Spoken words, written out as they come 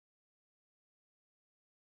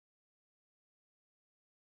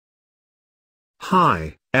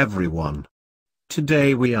Hi, everyone.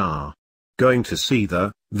 Today we are going to see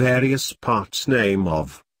the various parts name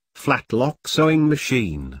of flat lock sewing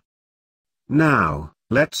machine. Now,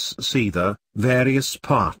 let's see the various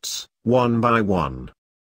parts, one by one.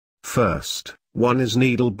 First, one is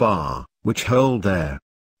needle bar, which hold their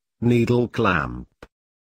needle clamp.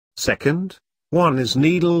 Second, one is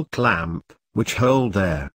needle clamp, which hold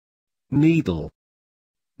their needle.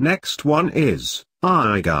 Next one is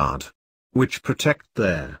eye guard, which protect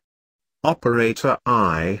their operator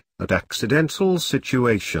eye at accidental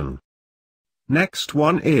situation. Next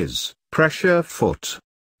one is pressure foot,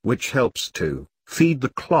 which helps to feed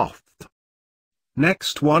the cloth.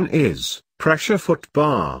 Next one is pressure foot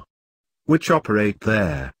bar, which operate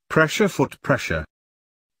their pressure foot pressure.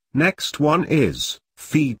 Next one is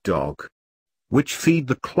feed dog, which feed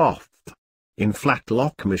the cloth. In flat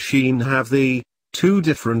lock machine have the two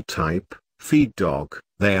different type feed dog.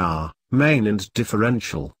 They are main and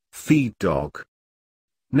differential feed dog.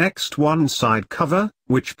 Next one side cover,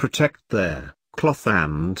 which protect their cloth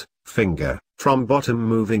and finger from bottom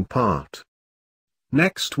moving part.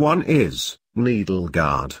 Next one is needle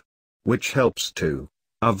guard, which helps to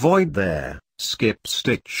avoid their skip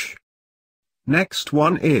stitch. Next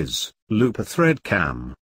one is looper thread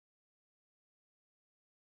cam.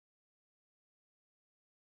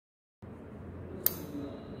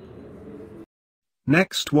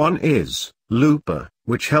 Next one is looper,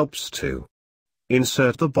 which helps to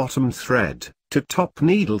insert the bottom thread to top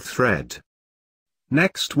needle thread.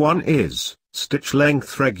 Next one is stitch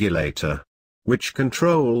length regulator, which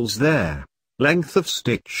controls their length of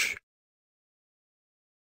stitch.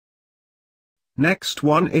 Next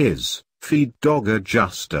one is feed dog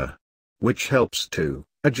adjuster, which helps to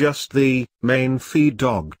adjust the main feed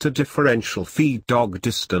dog to differential feed dog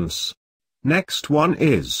distance. Next one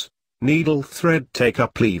is needle thread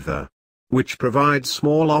take-up lever, which provides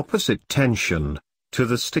small opposite tension to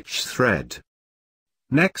the stitch thread.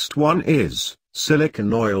 Next one is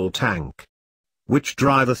silicone oil tank, which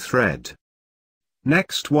dry the thread.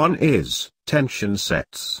 Next one is tension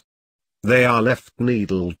sets. They are left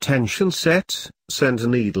needle tension set, center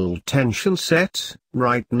needle tension set,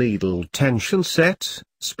 right needle tension set,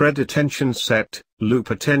 spreader tension set,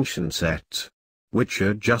 looper tension set, which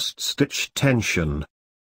adjust stitch tension.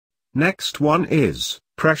 Next one is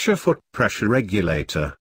pressure foot pressure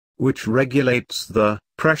regulator, which regulates the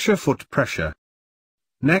pressure foot pressure.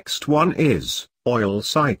 Next one is oil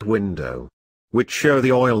sight window, which show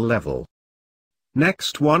the oil level.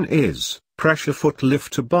 Next one is pressure foot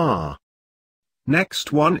lifter bar.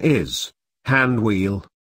 Next one is hand wheel.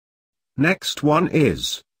 Next one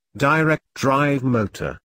is direct drive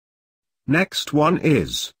motor. Next one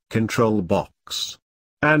is control box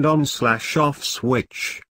and on/off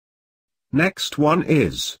switch. Next one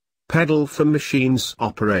is pedal for machines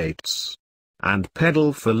operates and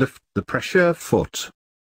pedal for lift the pressure foot.